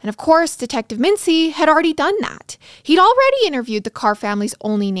neighbors. And of course, Detective Mincy had already done that. He'd already interviewed the Carr family's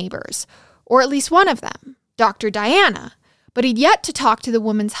only neighbors, or at least one of them, Dr. Diana. But he'd yet to talk to the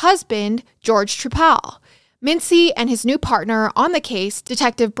woman's husband, George Trepal. Mincy and his new partner on the case,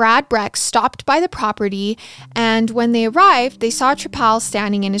 Detective Brad Breck, stopped by the property, and when they arrived, they saw Trepal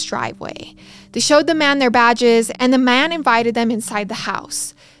standing in his driveway. They showed the man their badges, and the man invited them inside the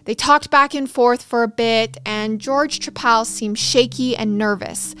house. They talked back and forth for a bit, and George Trepal seemed shaky and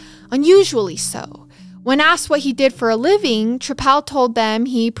nervous, unusually so. When asked what he did for a living, Trepal told them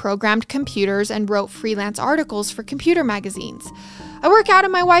he programmed computers and wrote freelance articles for computer magazines. "I work out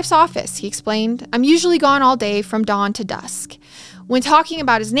in my wife's office," he explained. "I'm usually gone all day from dawn to dusk." When talking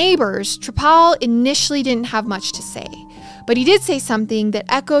about his neighbors, Trepal initially didn't have much to say, but he did say something that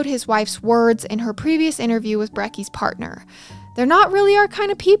echoed his wife's words in her previous interview with Brecky's partner. "They're not really our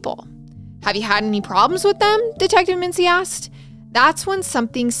kind of people." "Have you had any problems with them?" Detective Mincy asked. That's when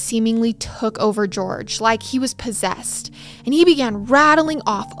something seemingly took over George, like he was possessed, and he began rattling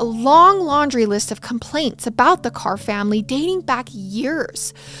off a long laundry list of complaints about the Carr family dating back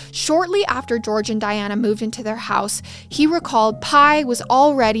years. Shortly after George and Diana moved into their house, he recalled Pye was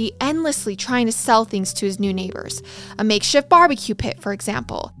already endlessly trying to sell things to his new neighbors, a makeshift barbecue pit, for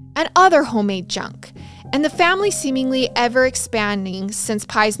example, and other homemade junk. And the family, seemingly ever expanding since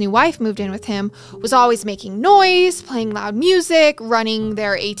Pye's new wife moved in with him, was always making noise, playing loud music, running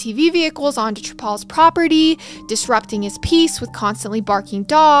their ATV vehicles onto Trepal's property, disrupting his peace with constantly barking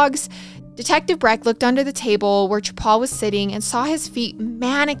dogs. Detective Breck looked under the table where Trepal was sitting and saw his feet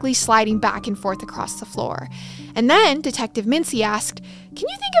manically sliding back and forth across the floor. And then Detective Mincy asked, "Can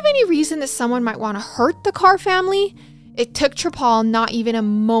you think of any reason that someone might want to hurt the Carr family?" It took Trepal not even a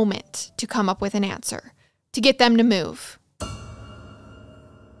moment to come up with an answer. To get them to move.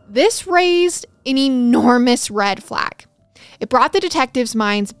 This raised an enormous red flag. It brought the detectives'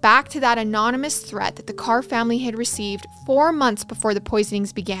 minds back to that anonymous threat that the Carr family had received 4 months before the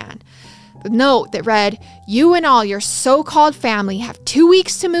poisonings began. The note that read, "You and all your so-called family have 2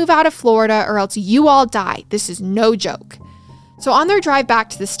 weeks to move out of Florida or else you all die. This is no joke." So on their drive back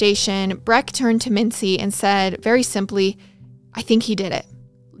to the station, Breck turned to Mincy and said, very simply, "I think he did it.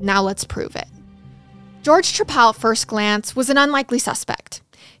 Now let's prove it." George Trepal at first glance was an unlikely suspect.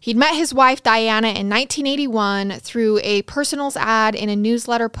 He'd met his wife Diana in 1981 through a personals ad in a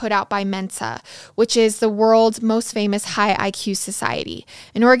newsletter put out by Mensa, which is the world's most famous high IQ society,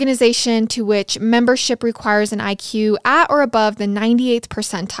 an organization to which membership requires an IQ at or above the 98th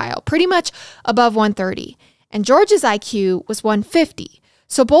percentile, pretty much above 130. And George's IQ was 150.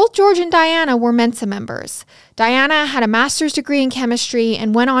 So both George and Diana were Mensa members. Diana had a master's degree in chemistry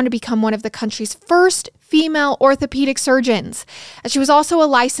and went on to become one of the country's first female orthopedic surgeons. And she was also a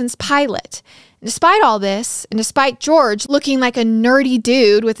licensed pilot. And despite all this, and despite George looking like a nerdy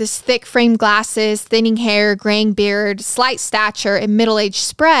dude with his thick framed glasses, thinning hair, graying beard, slight stature, and middle-aged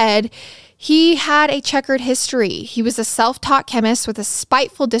spread, he had a checkered history. He was a self-taught chemist with a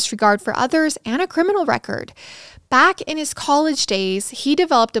spiteful disregard for others and a criminal record. Back in his college days, he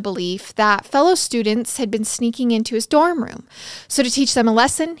developed a belief that fellow students had been sneaking into his dorm room. So to teach them a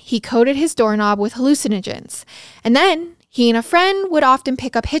lesson, he coated his doorknob with hallucinogens. And then he and a friend would often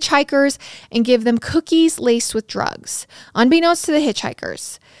pick up hitchhikers and give them cookies laced with drugs, unbeknownst to the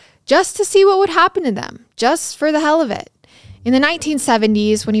hitchhikers, just to see what would happen to them, just for the hell of it. In the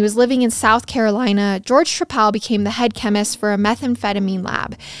 1970s, when he was living in South Carolina, George Trepal became the head chemist for a methamphetamine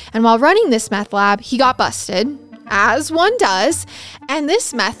lab. And while running this meth lab, he got busted, as one does. And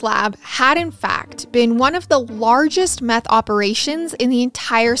this meth lab had, in fact, been one of the largest meth operations in the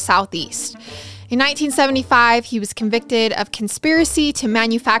entire Southeast. In 1975, he was convicted of conspiracy to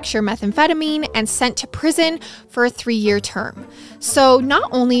manufacture methamphetamine and sent to prison for a 3-year term. So not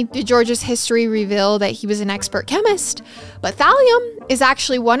only did George's history reveal that he was an expert chemist, but thallium is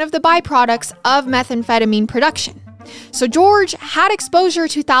actually one of the byproducts of methamphetamine production. So George had exposure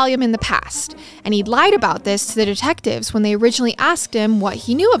to thallium in the past, and he lied about this to the detectives when they originally asked him what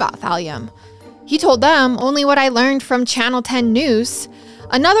he knew about thallium. He told them only what I learned from Channel 10 News.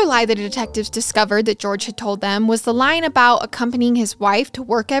 Another lie the detectives discovered that George had told them was the line about accompanying his wife to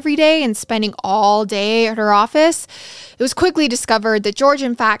work every day and spending all day at her office. It was quickly discovered that George,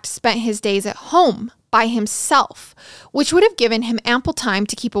 in fact, spent his days at home by himself, which would have given him ample time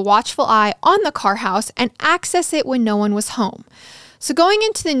to keep a watchful eye on the car house and access it when no one was home. So going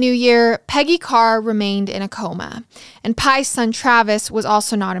into the new year, Peggy Carr remained in a coma, and Pye's son Travis was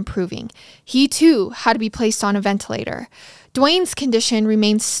also not improving. He too had to be placed on a ventilator. Dwayne's condition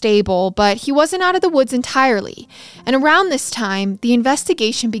remained stable, but he wasn't out of the woods entirely. And around this time, the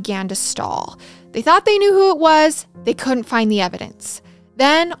investigation began to stall. They thought they knew who it was, they couldn't find the evidence.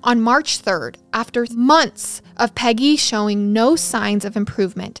 Then, on March 3rd, after months of Peggy showing no signs of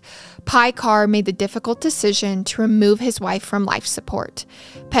improvement, Pye Carr made the difficult decision to remove his wife from life support.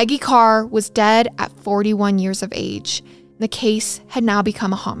 Peggy Carr was dead at 41 years of age. The case had now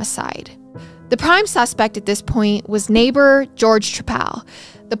become a homicide. The prime suspect at this point was neighbor George Trappell.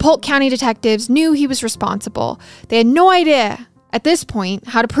 The Polk County detectives knew he was responsible. They had no idea, at this point,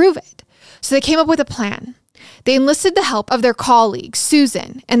 how to prove it. So they came up with a plan. They enlisted the help of their colleague,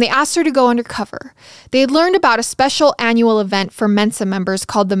 Susan, and they asked her to go undercover. They had learned about a special annual event for Mensa members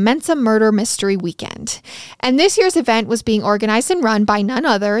called the Mensa Murder Mystery Weekend. And this year's event was being organized and run by none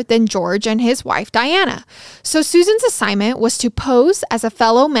other than George and his wife, Diana. So Susan's assignment was to pose as a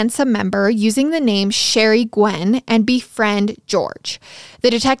fellow Mensa member using the name Sherry Gwen and befriend George.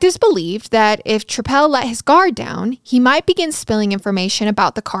 The detectives believed that if Trappell let his guard down, he might begin spilling information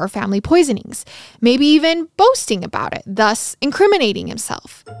about the Carr family poisonings, maybe even boasting about it, thus incriminating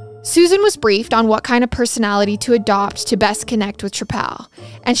himself. Susan was briefed on what kind of personality to adopt to best connect with Trappell,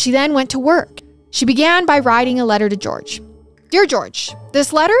 and she then went to work. She began by writing a letter to George. Dear George,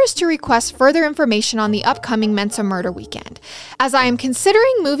 this letter is to request further information on the upcoming Mensa murder weekend. As I am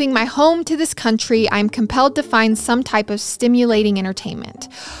considering moving my home to this country, I am compelled to find some type of stimulating entertainment.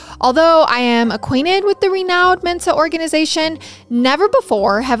 Although I am acquainted with the renowned Mensa organization, never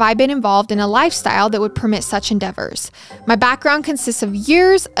before have I been involved in a lifestyle that would permit such endeavors. My background consists of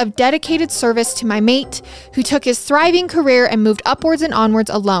years of dedicated service to my mate, who took his thriving career and moved upwards and onwards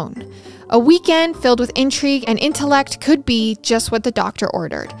alone. A weekend filled with intrigue and intellect could be just what the doctor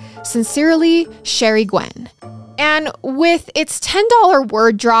ordered. Sincerely, Sherry Gwen. And with its $10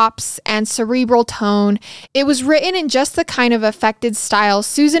 word drops and cerebral tone, it was written in just the kind of affected style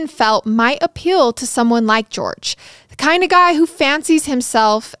Susan felt might appeal to someone like George, the kind of guy who fancies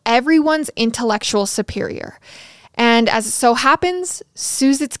himself everyone's intellectual superior. And as it so happens,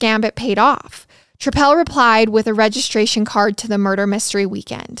 Susan's gambit paid off. Trappell replied with a registration card to the murder mystery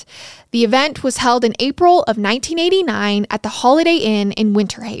weekend. The event was held in April of 1989 at the Holiday Inn in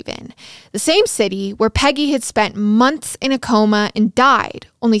Winter Haven, the same city where Peggy had spent months in a coma and died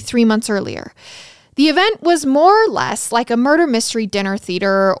only 3 months earlier. The event was more or less like a murder mystery dinner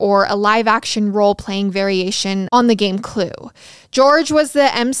theater or a live-action role-playing variation on the game Clue. George was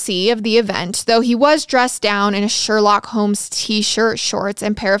the MC of the event, though he was dressed down in a Sherlock Holmes t-shirt, shorts,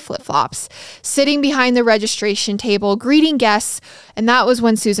 and pair of flip-flops, sitting behind the registration table, greeting guests, and that was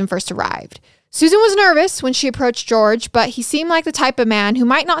when Susan first arrived. Susan was nervous when she approached George, but he seemed like the type of man who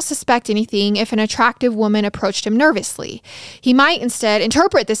might not suspect anything if an attractive woman approached him nervously. He might instead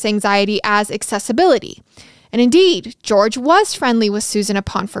interpret this anxiety as accessibility. And indeed, George was friendly with Susan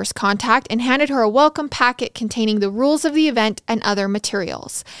upon first contact and handed her a welcome packet containing the rules of the event and other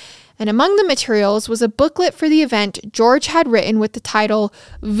materials. And among the materials was a booklet for the event George had written with the title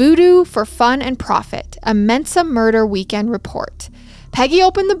Voodoo for Fun and Profit, a Mensa Murder Weekend Report. Peggy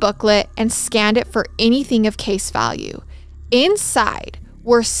opened the booklet and scanned it for anything of case value. Inside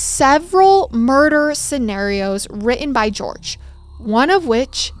were several murder scenarios written by George, one of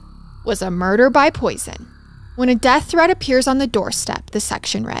which was a murder by poison. When a death threat appears on the doorstep, the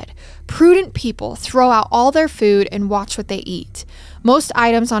section read, prudent people throw out all their food and watch what they eat. Most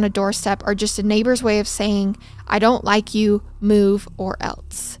items on a doorstep are just a neighbor's way of saying, I don't like you, move or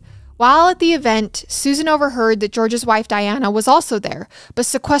else. While at the event, Susan overheard that George's wife Diana was also there, but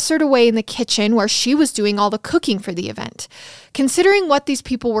sequestered away in the kitchen where she was doing all the cooking for the event. Considering what these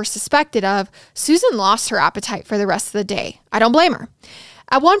people were suspected of, Susan lost her appetite for the rest of the day. I don't blame her.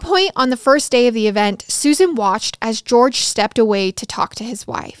 At one point on the first day of the event, Susan watched as George stepped away to talk to his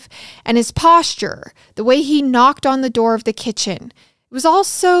wife. And his posture, the way he knocked on the door of the kitchen, it was all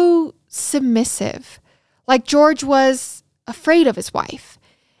so submissive, like George was afraid of his wife.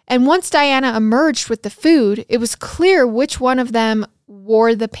 And once Diana emerged with the food, it was clear which one of them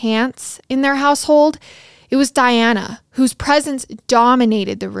wore the pants in their household. It was Diana, whose presence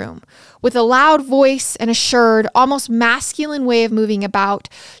dominated the room. With a loud voice and assured, almost masculine way of moving about,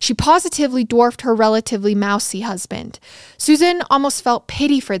 she positively dwarfed her relatively mousy husband. Susan almost felt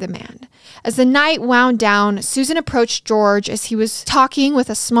pity for the man. As the night wound down, Susan approached George as he was talking with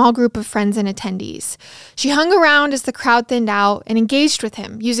a small group of friends and attendees. She hung around as the crowd thinned out and engaged with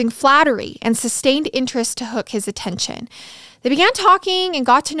him, using flattery and sustained interest to hook his attention. They began talking and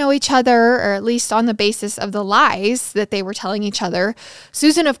got to know each other, or at least on the basis of the lies that they were telling each other.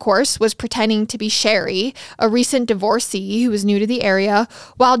 Susan, of course, was pretending to be Sherry, a recent divorcee who was new to the area,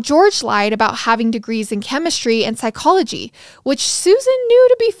 while George lied about having degrees in chemistry and psychology, which Susan knew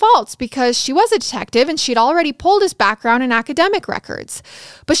to be false because she was a detective and she'd already pulled his background and academic records.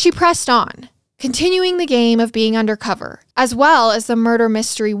 But she pressed on, continuing the game of being undercover, as well as the murder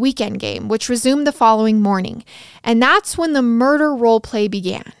mystery weekend game, which resumed the following morning. And that's when the murder roleplay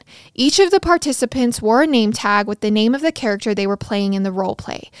began. Each of the participants wore a name tag with the name of the character they were playing in the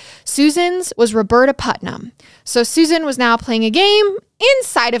roleplay. Susan's was Roberta Putnam. So Susan was now playing a game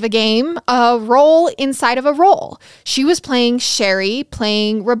inside of a game, a role inside of a role. She was playing Sherry,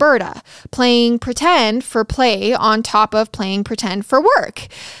 playing Roberta, playing pretend for play on top of playing pretend for work.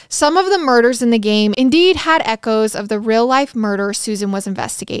 Some of the murders in the game indeed had echoes of the real-life murder Susan was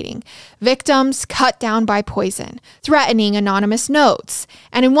investigating. Victims cut down by poison, threatening anonymous notes,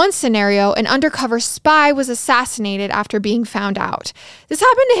 and in one scenario, an undercover spy was assassinated after being found out. This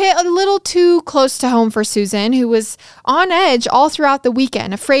happened to hit a little too close to home for Susan, who was on edge all throughout the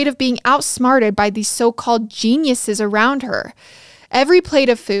weekend, afraid of being outsmarted by these so-called geniuses around her. Every plate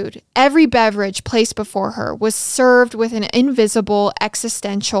of food, every beverage placed before her was served with an invisible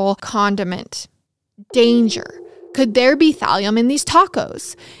existential condiment. Danger. Could there be thallium in these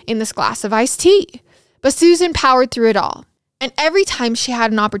tacos? In this glass of iced tea? But Susan powered through it all. And every time she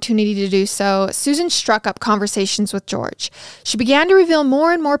had an opportunity to do so, Susan struck up conversations with George. She began to reveal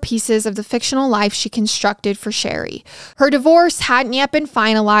more and more pieces of the fictional life she constructed for Sherry. Her divorce hadn't yet been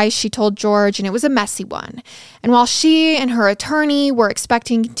finalized, she told George, and it was a messy one. And while she and her attorney were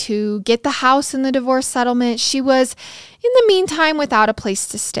expecting to get the house in the divorce settlement, she was, in the meantime, without a place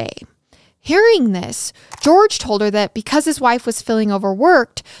to stay. Hearing this, George told her that because his wife was feeling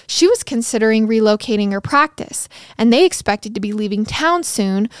overworked, she was considering relocating her practice, and they expected to be leaving town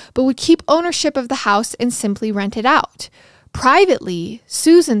soon, but would keep ownership of the house and simply rent it out. Privately,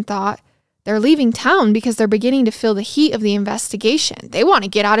 Susan thought, they're leaving town because they're beginning to feel the heat of the investigation. They want to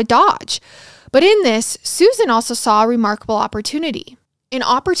get out of Dodge. But in this, Susan also saw a remarkable opportunity. An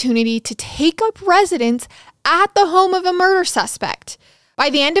opportunity to take up residence at the home of a murder suspect. By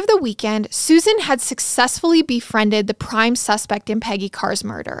the end of the weekend, Susan had successfully befriended the prime suspect in Peggy Carr's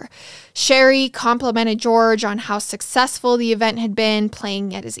murder. Sherry complimented George on how successful the event had been,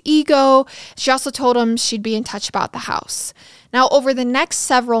 playing at his ego. She also told him she'd be in touch about the house. Now, over the next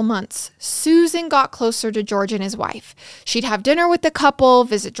several months, Susan got closer to George and his wife. She'd have dinner with the couple,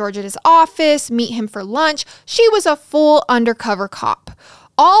 visit George at his office, meet him for lunch. She was a full undercover cop.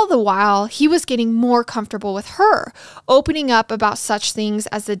 All the while, he was getting more comfortable with her, opening up about such things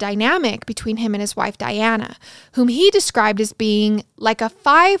as the dynamic between him and his wife, Diana, whom he described as being like a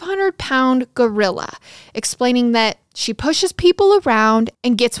 500-pound gorilla, explaining that she pushes people around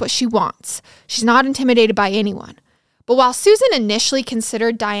and gets what she wants. She's not intimidated by anyone. But while Susan initially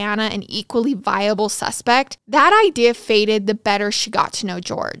considered Diana an equally viable suspect, that idea faded the better she got to know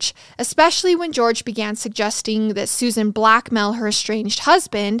George, especially when George began suggesting that Susan blackmail her estranged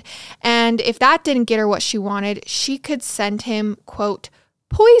husband, and if that didn't get her what she wanted, she could send him, quote,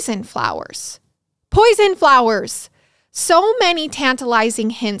 poison flowers. Poison flowers! So many tantalizing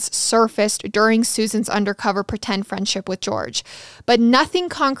hints surfaced during Susan's undercover pretend friendship with George, but nothing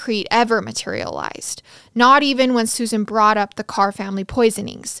concrete ever materialized, not even when Susan brought up the Carr family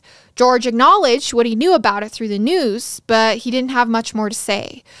poisonings. George acknowledged what he knew about it through the news, but he didn't have much more to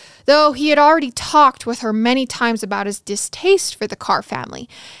say, though he had already talked with her many times about his distaste for the Carr family,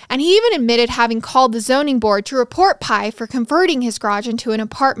 and he even admitted having called the zoning board to report Pye for converting his garage into an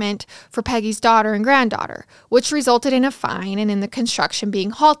apartment for Peggy's daughter and granddaughter, which resulted in a fine and in the construction being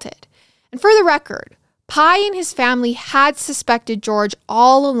halted. And for the record, Pye and his family had suspected George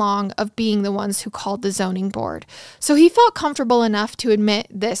all along of being the ones who called the zoning board, so he felt comfortable enough to admit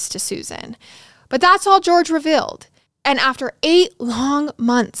this to Susan. But that's all George revealed. And after 8 long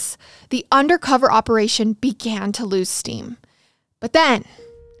months, the undercover operation began to lose steam. But then,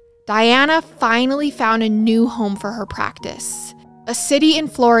 Diana finally found a new home for her practice, a city in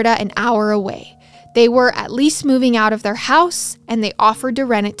Florida an hour away. They were at least moving out of their house, and they offered to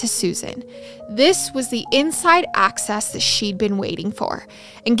rent it to Susan. This was the inside access that she'd been waiting for.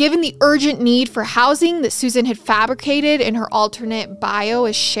 And given the urgent need for housing that Susan had fabricated in her alternate bio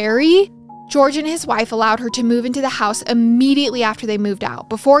as Sherry, George and his wife allowed her to move into the house immediately after they moved out,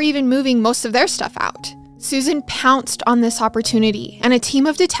 before even moving most of their stuff out. Susan pounced on this opportunity, and a team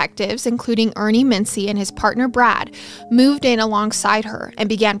of detectives, including Ernie Mincy and his partner Brad, moved in alongside her and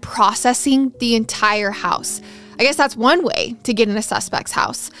began processing the entire house. I guess that's one way to get in a suspect's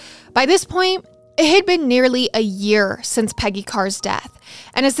house. By this point, it had been nearly a year since Peggy Carr's death,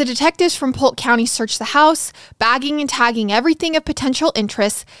 and as the detectives from Polk County searched the house, bagging and tagging everything of potential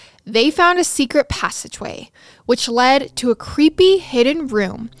interest, they found a secret passageway, which led to a creepy hidden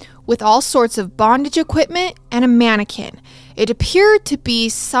room with all sorts of bondage equipment and a mannequin. It appeared to be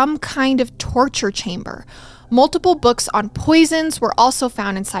some kind of torture chamber. Multiple books on poisons were also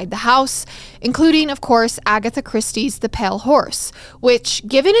found inside the house, including, of course, Agatha Christie's The Pale Horse, which,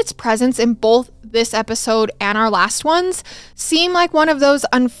 given its presence in both this episode and our last ones, seemed like one of those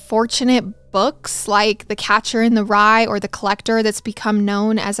unfortunate books like The Catcher in the Rye or The Collector that's become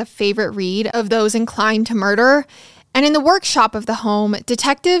known as a favorite read of those inclined to murder. And in the workshop of the home,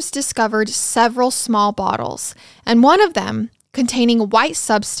 detectives discovered several small bottles, and one of them, containing a white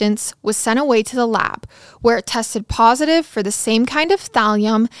substance, was sent away to the lab, where it tested positive for the same kind of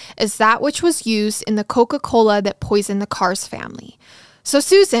thallium as that which was used in the Coca-Cola that poisoned the Carr's family. So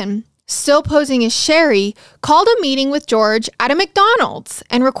Susan, still posing as Sherry, called a meeting with George at a McDonald's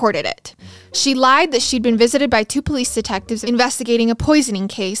and recorded it. She lied that she'd been visited by 2 police detectives investigating a poisoning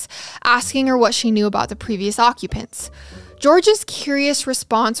case, asking her what she knew about the previous occupants. George's curious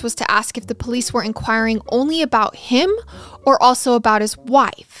response was to ask if the police were inquiring only about him or also about his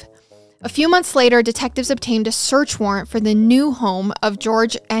wife. A few months later, detectives obtained a search warrant for the new home of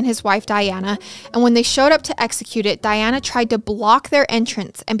George and his wife Diana, and when they showed up to execute it, Diana tried to block their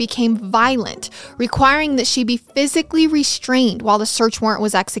entrance and became violent, requiring that she be physically restrained while the search warrant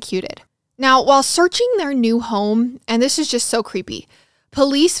was executed. Now, while searching their new home, and this is just so creepy,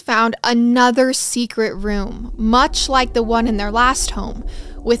 police found another secret room, much like the one in their last home,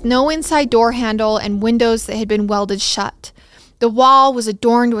 with no inside door handle and windows that had been welded shut. The wall was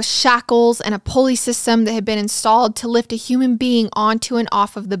adorned with shackles and a pulley system that had been installed to lift a human being onto and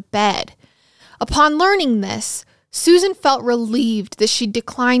off of the bed. Upon learning this, Susan felt relieved that she'd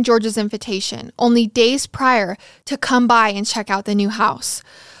declined George's invitation only days prior to come by and check out the new house.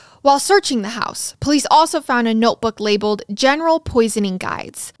 While searching the house, police also found a notebook labeled General Poisoning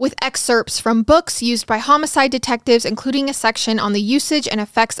Guides, with excerpts from books used by homicide detectives, including a section on the usage and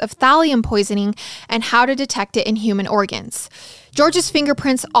effects of thallium poisoning and how to detect it in human organs. George's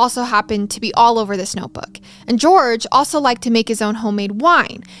fingerprints also happened to be all over this notebook, and George also liked to make his own homemade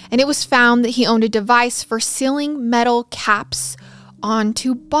wine, and it was found that he owned a device for sealing metal caps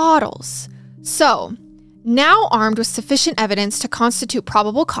onto bottles. So, now armed with sufficient evidence to constitute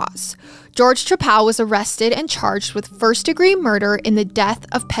probable cause, George Trepal was arrested and charged with first-degree murder in the death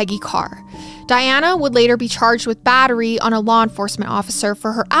of Peggy Carr. Diana would later be charged with battery on a law enforcement officer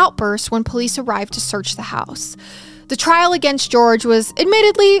for her outburst when police arrived to search the house. The trial against George was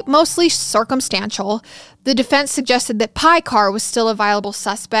admittedly mostly circumstantial. The defense suggested that Pye Carr was still a viable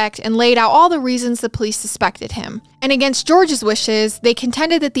suspect and laid out all the reasons the police suspected him. And against George's wishes, they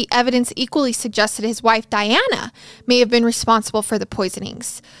contended that the evidence equally suggested his wife Diana may have been responsible for the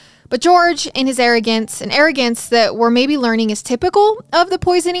poisonings. But George, in his arrogance, an arrogance that we're maybe learning is typical of the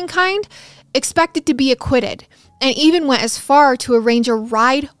poisoning kind, expected to be acquitted, and even went as far to arrange a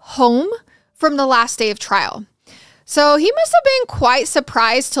ride home from the last day of trial. So he must have been quite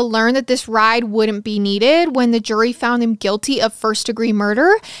surprised to learn that this ride wouldn't be needed when the jury found him guilty of first-degree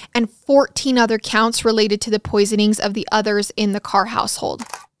murder and 14 other counts related to the poisonings of the others in the Carr household.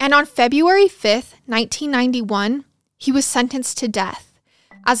 And on February 5th, 1991, he was sentenced to death.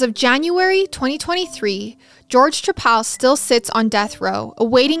 As of January 2023, George Trepal still sits on death row,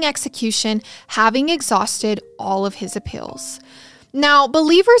 awaiting execution, having exhausted all of his appeals. Now,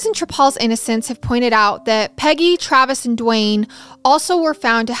 believers in Trepal's innocence have pointed out that Peggy, Travis, and Dwayne also were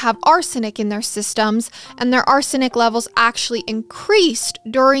found to have arsenic in their systems, and their arsenic levels actually increased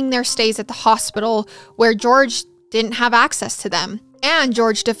during their stays at the hospital, where George didn't have access to them. And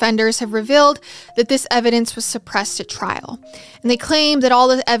George defenders have revealed that this evidence was suppressed at trial. And they claim that all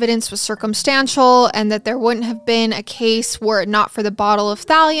the evidence was circumstantial and that there wouldn't have been a case were it not for the bottle of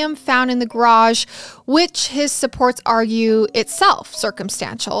thallium found in the garage, which his supports argue itself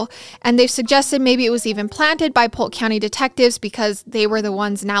circumstantial. And they've suggested maybe it was even planted by Polk County detectives because they were the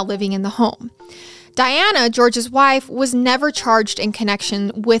ones now living in the home. Diana, George's wife, was never charged in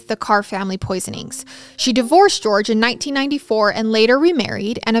connection with the Carr family poisonings. She divorced George in 1994 and later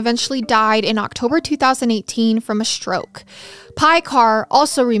remarried and eventually died in October 2018 from a stroke. Pye Carr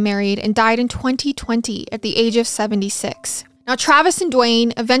also remarried and died in 2020 at the age of 76. Now, Travis and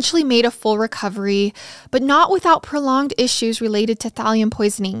Dwayne eventually made a full recovery, but not without prolonged issues related to thallium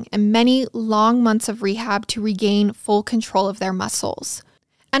poisoning and many long months of rehab to regain full control of their muscles.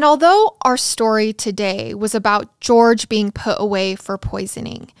 And although our story today was about George being put away for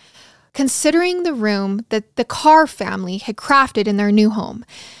poisoning, considering the room that the Carr family had crafted in their new home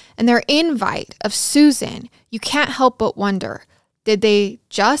and their invite of Susan, you can't help but wonder, did they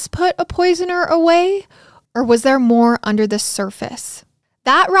just put a poisoner away, or was there more under the surface?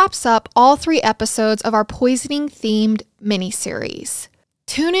 That wraps up all 3 episodes of our poisoning-themed miniseries.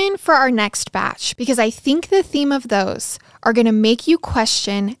 Tune in for our next batch because I think the theme of those are going to make you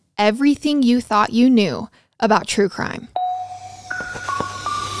question everything you thought you knew about true crime.